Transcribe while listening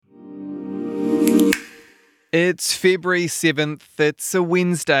It's February 7th, it's a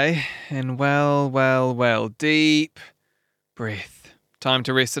Wednesday, and well, deep breath. Time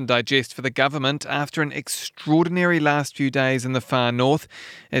to rest and digest for the government after an extraordinary last few days in the far north,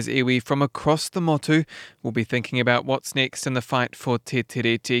 as iwi from across the motu will be thinking about what's next in the fight for te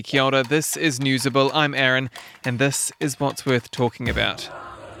tiriti. Kia ora, this is Newsable, I'm Aaron, and this is what's worth talking about.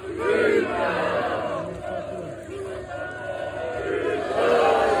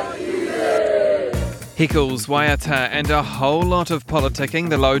 Heckles, waiata and a whole lot of politicking,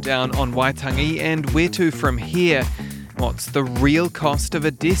 the lowdown on Waitangi and where to from here. What's the real cost of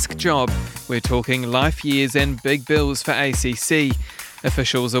a desk job? We're talking life years and big bills for ACC.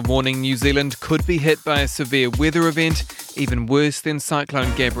 Officials are warning New Zealand could be hit by a severe weather event, even worse than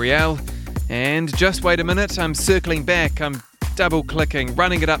Cyclone Gabrielle. And just wait a minute, I'm circling back, I'm double-clicking,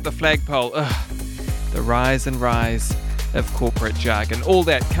 running it up the flagpole. The rise and rise of corporate jargon. All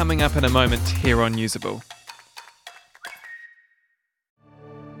that coming up in a moment here on Newsable.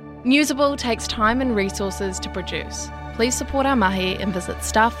 Newsable takes time and resources to produce. Please support our mahi and visit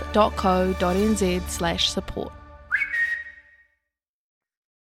stuff.co.nz/support.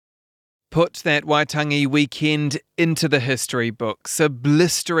 Put that Waitangi weekend into the history books. A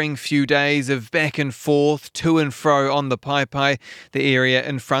blistering few days of back and forth, to and fro on the paipai, the area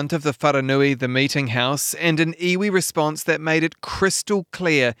in front of the wharanui, the meeting house, and an iwi response that made it crystal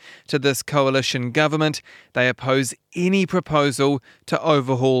clear to this coalition government they oppose any proposal to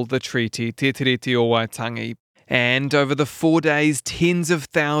overhaul the treaty, Te Tiriti o Waitangi. And over the 4 days, tens of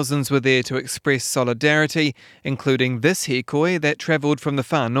thousands were there to express solidarity, including this hekoi that travelled from the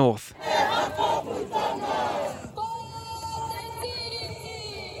far north.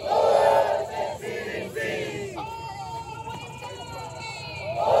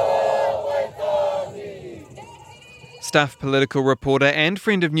 Stuff political reporter and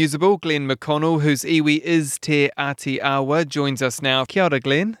friend of Newsable, Glenn McConnell, whose iwi is Te Ati Awa, joins us now. Kia ora,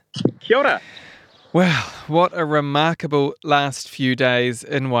 Glenn. Kia ora. Well, what a remarkable last few days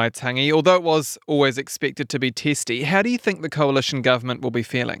in Waitangi. Although it was always expected to be testy, how do you think the coalition government will be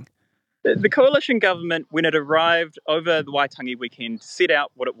feeling? The coalition government, when it arrived over the Waitangi weekend, set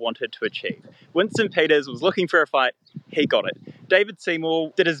out what it wanted to achieve. Winston Peters was looking for a fight, he got it. David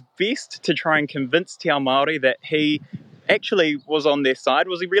Seymour did his best to try and convince Te Ao Māori that he actually was on their side.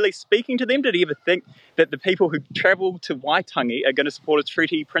 Was he really speaking to them? Did he ever think that the people who travel to Waitangi are going to support a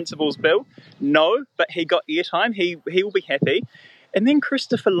treaty principles bill? No, but he got airtime. He will be happy. And then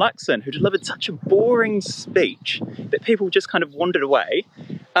Christopher Luxon, who delivered such a boring speech that people just kind of wandered away,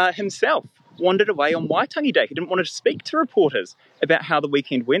 himself wandered away on Waitangi Day. He didn't want to speak to reporters about how the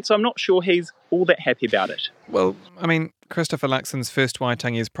weekend went, so I'm not sure he's all that happy about it. Well, I mean, Christopher Luxon's first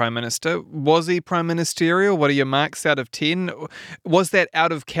Waitangi as Prime Minister, was he Prime Ministerial? What are your marks out of 10? Was that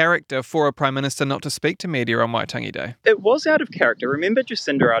out of character for a Prime Minister not to speak to media on Waitangi Day? It was out of character. Remember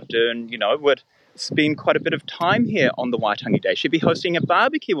Jacinda Ardern, would spend quite a bit of time here on the Waitangi Day. She'd be hosting a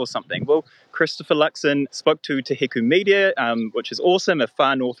barbecue or something. Well, Christopher Luxon spoke to Te Heku Media, which is awesome, a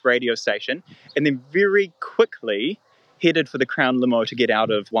far north radio station, and then very quickly headed for the Crown limo to get out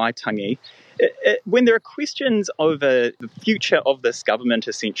of Waitangi. When there are questions over the future of this government,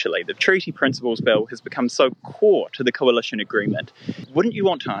 essentially, the Treaty Principles Bill has become so core to the coalition agreement. Wouldn't you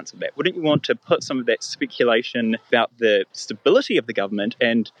want to answer that? Wouldn't you want to put some of that speculation about the stability of the government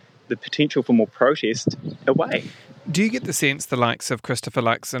and the potential for more protest away? Do you get the sense the likes of Christopher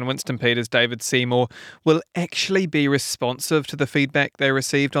Luxon, Winston Peters, David Seymour will actually be responsive to the feedback they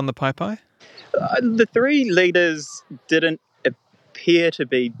received on the paipai? The three leaders didn't appear to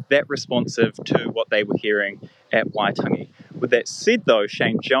be that responsive to what they were hearing at Waitangi. With that said, though,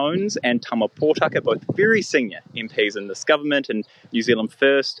 Shane Jones and Tama Pōtaka, both very senior MPs in this government, and New Zealand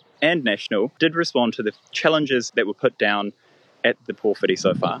First and National, did respond to the challenges that were put down at the pōwhiri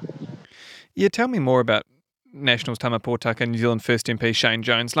so far. Yeah, tell me more about National's Tama Pōtaka and New Zealand First MP Shane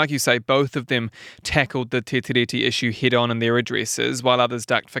Jones. Like you say, both of them tackled the Te Tiriti issue head-on in their addresses, while others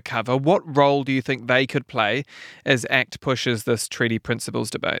ducked for cover. What role do you think they could play as ACT pushes this treaty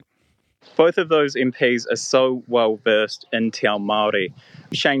principles debate? Both of those MPs are so well-versed in Te Ao Māori.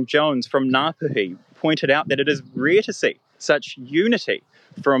 Shane Jones from Ngāpuhi pointed out that it is rare to see such unity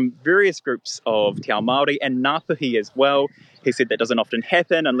from various groups of Te Ao Māori and Ngāpuhi as well. He said that doesn't often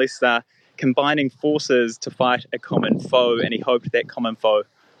happen unless they're combining forces to fight a common foe, and he hoped that common foe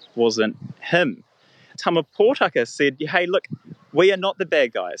wasn't him. Tama Pōtaka said, hey, look, we are not the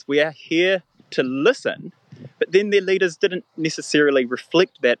bad guys. We are here to listen. But then their leaders didn't necessarily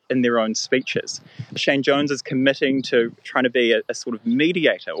reflect that in their own speeches. Shane Jones is committing to trying to be a sort of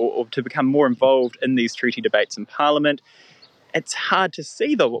mediator or to become more involved in these treaty debates in Parliament. It's hard to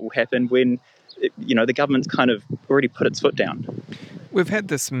see, though, what will happen when, the government's kind of already put its foot down. We've had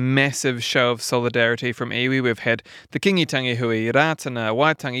this massive show of solidarity from iwi. We've had the Kingitangi Hui, Rātana,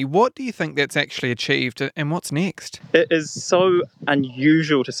 Waitangi. What do you think that's actually achieved and what's next? It is so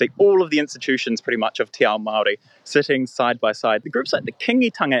unusual to see all of the institutions pretty much of Te Ao Māori sitting side by side. The groups like the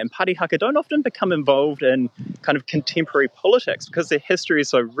Kingitanga and Parihaka don't often become involved in kind of contemporary politics because their history is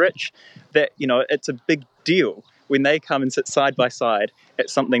so rich that, it's a big deal when they come and sit side by side at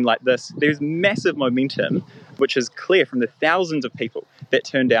something like this. There's massive momentum, which is clear from the thousands of people that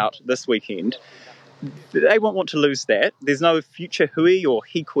turned out this weekend. They won't want to lose that. There's no future hui or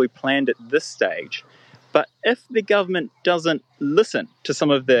hikoi planned at this stage. But if the government doesn't listen to some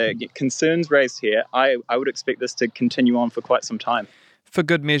of the concerns raised here, I would expect this to continue on for quite some time. For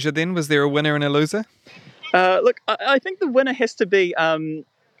good measure then, was there a winner and a loser? Look, I think the winner has to be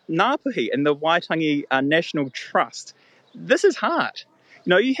Ngāpuhi and the Waitangi National Trust. This is hard.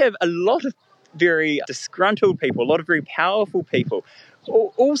 You have a lot of very disgruntled people, a lot of very powerful people,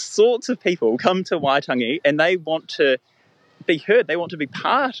 all sorts of people come to Waitangi and they want to be heard. They want to be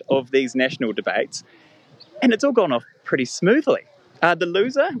part of these national debates. And it's all gone off pretty smoothly. The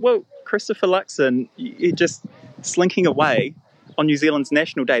loser, well, Christopher Luxon, just slinking away on New Zealand's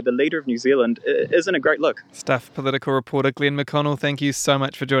National Day, the leader of New Zealand, isn't a great look. Stuff political reporter Glenn McConnell, thank you so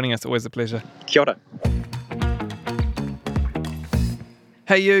much for joining us. Always a pleasure. Kia ora.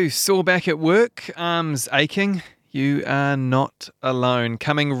 Hey you, sore back at work, arms aching? You are not alone.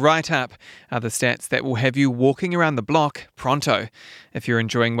 Coming right up are the stats that will have you walking around the block pronto. If you're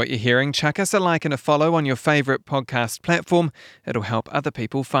enjoying what you're hearing, chuck us a like and a follow on your favourite podcast platform. It'll help other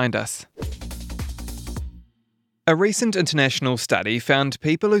people find us. A recent international study found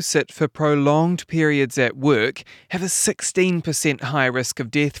people who sit for prolonged periods at work have a 16% high risk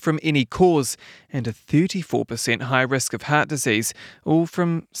of death from any cause and a 34% high risk of heart disease, all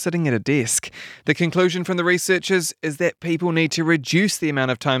from sitting at a desk. The conclusion from the researchers is that people need to reduce the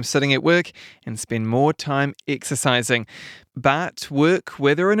amount of time sitting at work and spend more time exercising. But work,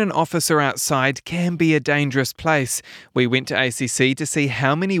 whether in an office or outside, can be a dangerous place. We went to ACC to see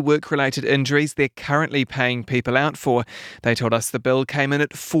how many work-related injuries they're currently paying people out for. They told us the bill came in at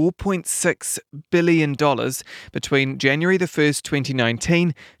 $4.6 billion between January the 1st,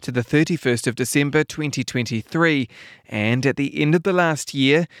 2019 to the 31st of December 2023. And at the end of the last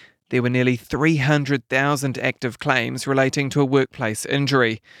year, there were nearly 300,000 active claims relating to a workplace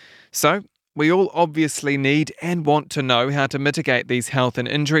injury. So, we all obviously need and want to know how to mitigate these health and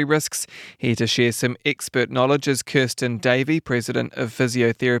injury risks. Here to share some expert knowledge is Kirsten Davey, President of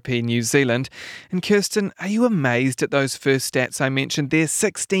Physiotherapy New Zealand. And Kirsten, are you amazed at those first stats I mentioned there?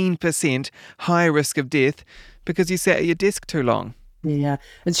 16% higher risk of death because you sat at your desk too long. Yeah,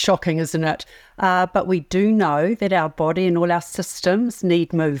 it's shocking, isn't it? But we do know that our body and all our systems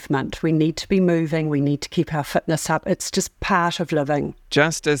need movement. We need to be moving. We need to keep our fitness up. It's just part of living.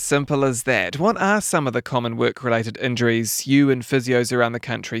 Just as simple as that. What are some of the common work-related injuries you and physios around the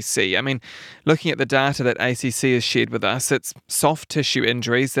country see? I mean, looking at the data that ACC has shared with us, it's soft tissue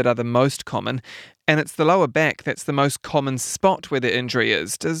injuries that are the most common, and it's the lower back that's the most common spot where the injury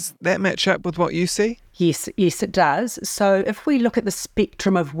is. Does that match up with what you see? Yes, it does. So if we look at the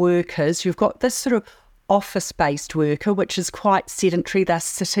spectrum of workers, you've got this sort of office-based worker, which is quite sedentary. They're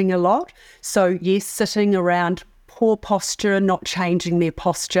sitting a lot. So yes, sitting around, poor posture, not changing their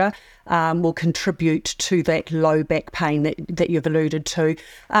posture will contribute to that low back pain that you've alluded to.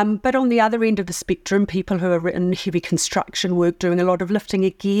 But on the other end of the spectrum, people who are in heavy construction work, doing a lot of lifting,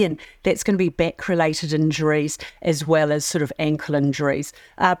 again, that's going to be back-related injuries as well as sort of ankle injuries.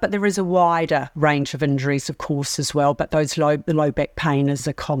 But there is a wider range of injuries, of course, as well. But the low back pain is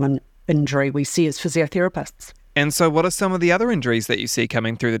a common injury we see as physiotherapists. And so what are some of the other injuries that you see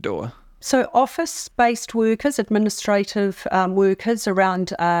coming through the door? So office-based workers, administrative workers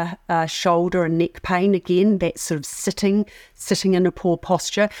around shoulder and neck pain, again, that's sort of sitting in a poor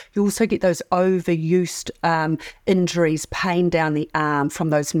posture. You also get those overused injuries, pain down the arm from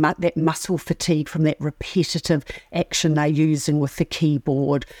that muscle fatigue from that repetitive action they're using with the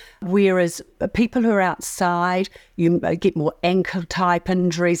keyboard. Whereas people who are outside, you get more ankle-type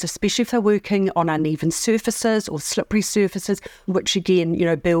injuries, especially if they're working on uneven surfaces or slippery surfaces, which again,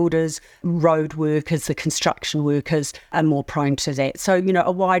 builders, road workers, the construction workers are more prone to that. So,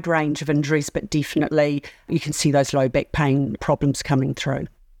 a wide range of injuries, but definitely you can see those low back pain problems coming through.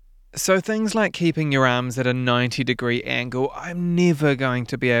 So things like keeping your arms at a 90-degree angle, I'm never going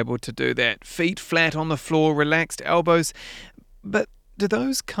to be able to do that. Feet flat on the floor, relaxed elbows. But do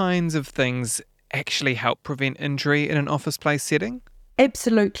those kinds of things actually help prevent injury in an office place setting?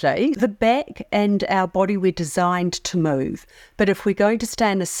 Absolutely. The back and our body, we're designed to move. But if we're going to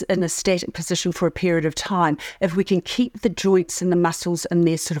stay in a static position for a period of time, if we can keep the joints and the muscles in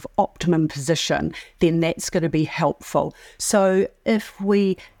their sort of optimum position, then that's going to be helpful. So if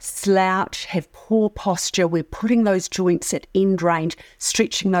we slouch, have poor posture, we're putting those joints at end range,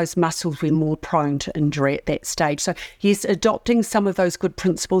 stretching those muscles, we're more prone to injury at that stage. So yes, adopting some of those good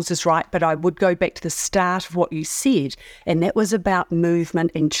principles is right, but I would go back to the start of what you said, and that was about movement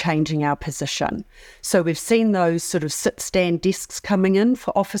and changing our position. So we've seen those sort of sit-stand desks coming in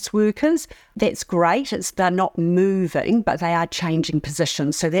for office workers. That's great. They're not moving, but they are changing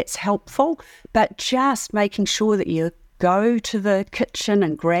positions. So that's helpful. But just making sure that you go to the kitchen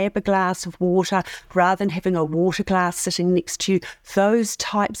and grab a glass of water rather than having a water glass sitting next to you, those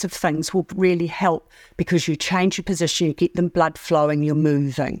types of things will really help because you change your position, you get the blood flowing, you're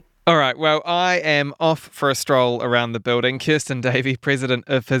moving. All right, well, I am off for a stroll around the building. Kirsten Davey, President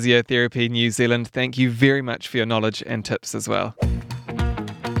of Physiotherapy New Zealand, thank you very much for your knowledge and tips as well.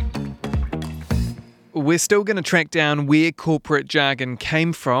 We're still going to track down where corporate jargon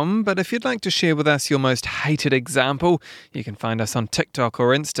came from, but if you'd like to share with us your most hated example, you can find us on TikTok or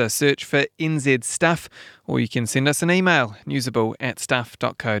Insta, search for NZ Stuff, or you can send us an email,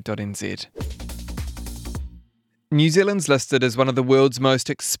 newsable@stuff.co.nz. New Zealand's listed as one of the world's most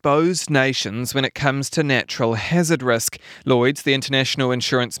exposed nations when it comes to natural hazard risk. Lloyd's, the international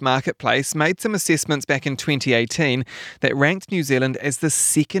insurance marketplace, made some assessments back in 2018 that ranked New Zealand as the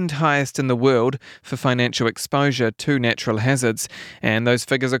second highest in the world for financial exposure to natural hazards. And those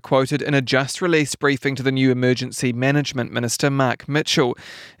figures are quoted in a just-released briefing to the new Emergency Management Minister, Mark Mitchell.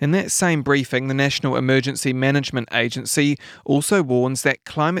 In that same briefing, the National Emergency Management Agency also warns that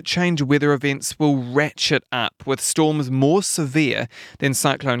climate change weather events will ratchet up, with storms more severe than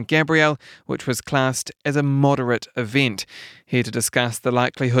Cyclone Gabrielle, which was classed as a moderate event. Here to discuss the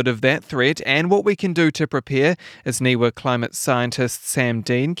likelihood of that threat and what we can do to prepare is NIWA climate scientist Sam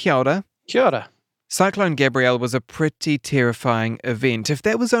Dean. Kia ora. Kia ora. Cyclone Gabrielle was a pretty terrifying event. If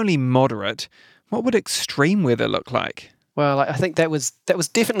that was only moderate, what would extreme weather look like? Well, I think that was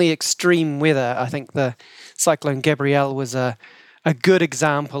definitely extreme weather. I think the Cyclone Gabrielle was a good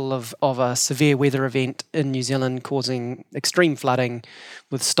example of a severe weather event in New Zealand causing extreme flooding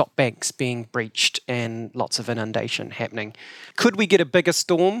with stop banks being breached and lots of inundation happening. Could we get a bigger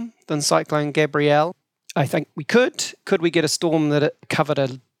storm than Cyclone Gabrielle? I think we could. Could we get a storm that covered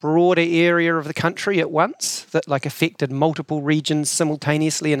a broader area of the country at once, that affected multiple regions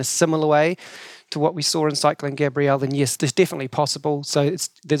simultaneously in a similar way to what we saw in Cyclone Gabrielle? Then yes, there's definitely possible. So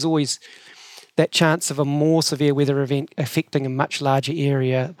there's always that chance of a more severe weather event affecting a much larger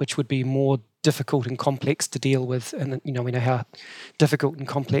area, which would be more difficult and complex to deal with. And, we know how difficult and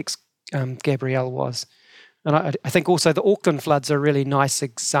complex Gabrielle was. And I think also the Auckland floods are a really nice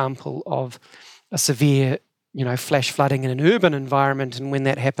example of a severe, flash flooding in an urban environment. And when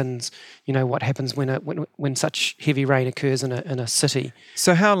that happens, what happens when such heavy rain occurs in a city.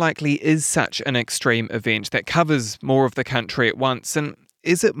 So how likely is such an extreme event that covers more of the country at once? And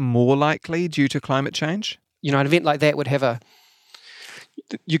is it more likely due to climate change? An event like that would have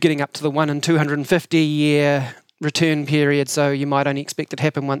you're getting up to the 1 in 250 year return period, so you might only expect it to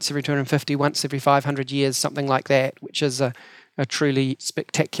happen once every 250, once every 500 years, something like that, which is a truly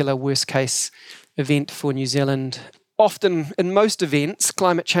spectacular worst case event for New Zealand. Often in most events,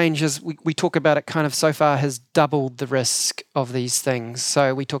 climate change we talk about it kind of so far has doubled the risk of these things.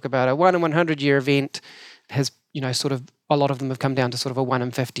 So we talk about a 1 in 100 year event has, sort of a lot of them have come down to sort of a 1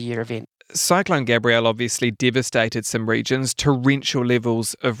 in 50 year event. Cyclone Gabrielle obviously devastated some regions, torrential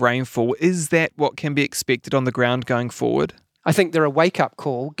levels of rainfall. Is that what can be expected on the ground going forward? I think they're a wake-up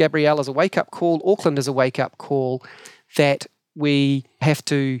call. Gabrielle is a wake-up call. Auckland is a wake-up call that we have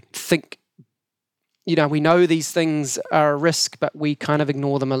to think, we know these things are a risk, but we kind of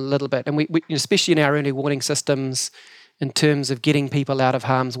ignore them a little bit. And we especially in our early warning systems, in terms of getting people out of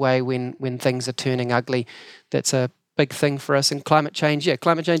harm's way when things are turning ugly, that's a big thing for us. And climate change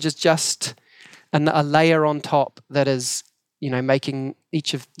is just a layer on top that is, making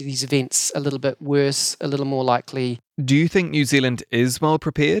each of these events a little bit worse, a little more likely. Do you think New Zealand is well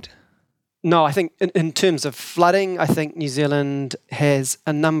prepared? No, I think in terms of flooding, I think New Zealand has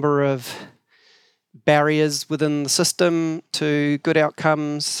a number of barriers within the system to good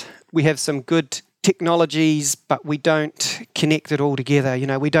outcomes. We have some good technologies, but we don't connect it all together.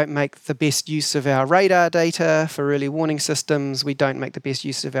 We don't make the best use of our radar data for early warning systems. We don't make the best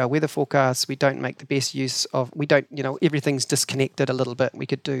use of our weather forecasts. We don't make the best use of, everything's disconnected a little bit. We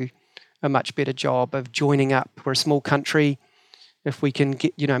could do a much better job of joining up. We're a small country. If we can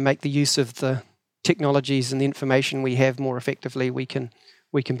get, make the use of the technologies and the information we have more effectively, we can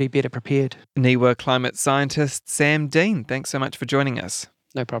be better prepared. NIWA climate scientist Sam Dean, thanks so much for joining us.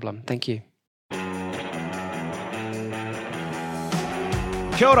 No problem. Thank you.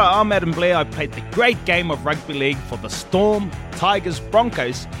 Kia ora, I'm Adam Blair. I played the great game of rugby league for the Storm, Tigers,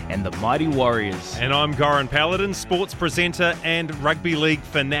 Broncos and the Mighty Warriors. And I'm Goran Paladin, sports presenter and rugby league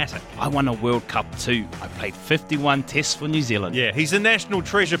fanatic. I won a World Cup too. I played 51 tests for New Zealand. Yeah, he's a national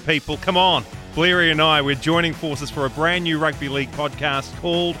treasure, people. Come on. Blairy and I, we're joining forces for a brand new rugby league podcast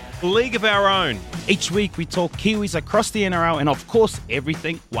called League of Our Own. Each week we talk Kiwis across the NRL and of course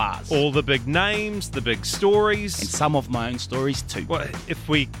everything was. All the big names, the big stories. And some of my own stories too. Well, if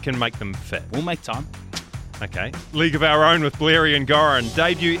we can make them fit. We'll make time. Okay. League of Our Own with Blairy and Goran.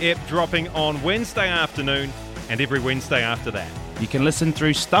 Debut ep dropping on Wednesday afternoon and every Wednesday after that. You can listen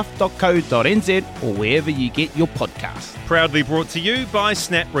through stuff.co.nz or wherever you get your podcast. Proudly brought to you by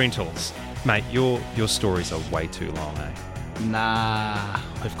Snap Rentals. Mate, your stories are way too long, eh? Nah,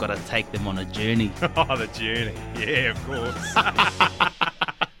 we've got to take them on a journey. Oh, the journey. Yeah, of course.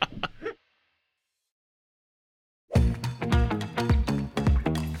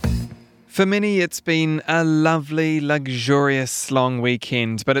 For many, it's been a lovely, luxurious, long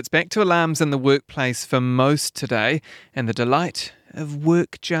weekend, but it's back to alarms in the workplace for most today, and the delight of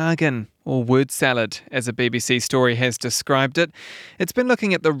work jargon, or word salad, as a BBC story has described it. It's been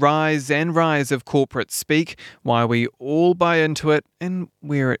looking at the rise of corporate speak, why we all buy into it, and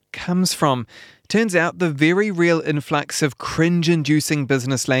where it comes from. Turns out the very real influx of cringe-inducing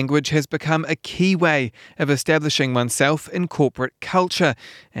business language has become a key way of establishing oneself in corporate culture.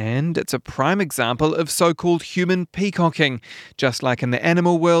 And it's a prime example of so-called human peacocking. Just like in the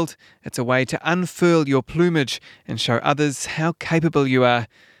animal world, it's a way to unfurl your plumage and show others how capable you are.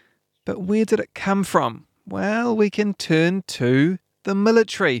 But where did it come from? Well, we can turn to the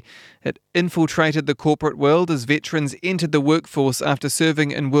military. It infiltrated the corporate world as veterans entered the workforce after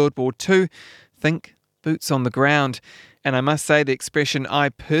serving in World War II. Think boots on the ground. And I must say the expression I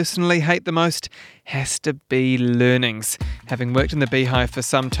personally hate the most has to be learnings. Having worked in the beehive for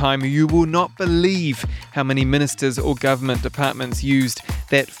some time, you will not believe how many ministers or government departments used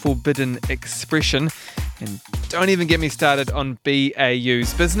that forbidden expression. And don't even get me started on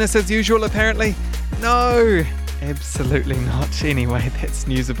BAUs. Business as usual, apparently? No, absolutely not. Anyway, that's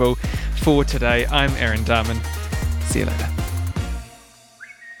Newsable for today. I'm Aaron Darman. See you later.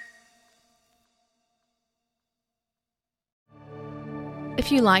 If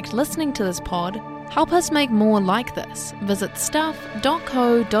you liked listening to this pod, help us make more like this. Visit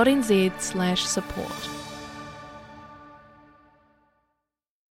stuff.co.nz/support.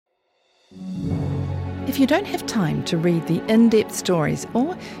 If you don't have time to read the in-depth stories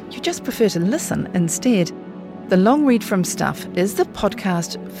or you just prefer to listen instead, The Long Read from Stuff is the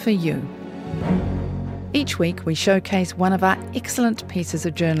podcast for you. Each week we showcase one of our excellent pieces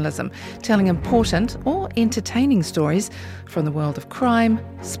of journalism, telling important or entertaining stories from the world of crime,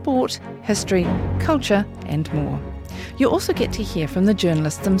 sport, history, culture and more. You also get to hear from the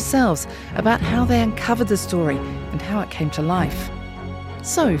journalists themselves about how they uncovered the story and how it came to life.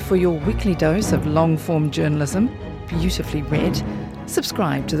 So for your weekly dose of long-form journalism, beautifully read,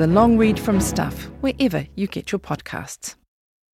 subscribe to The Long Read from Stuff wherever you get your podcasts.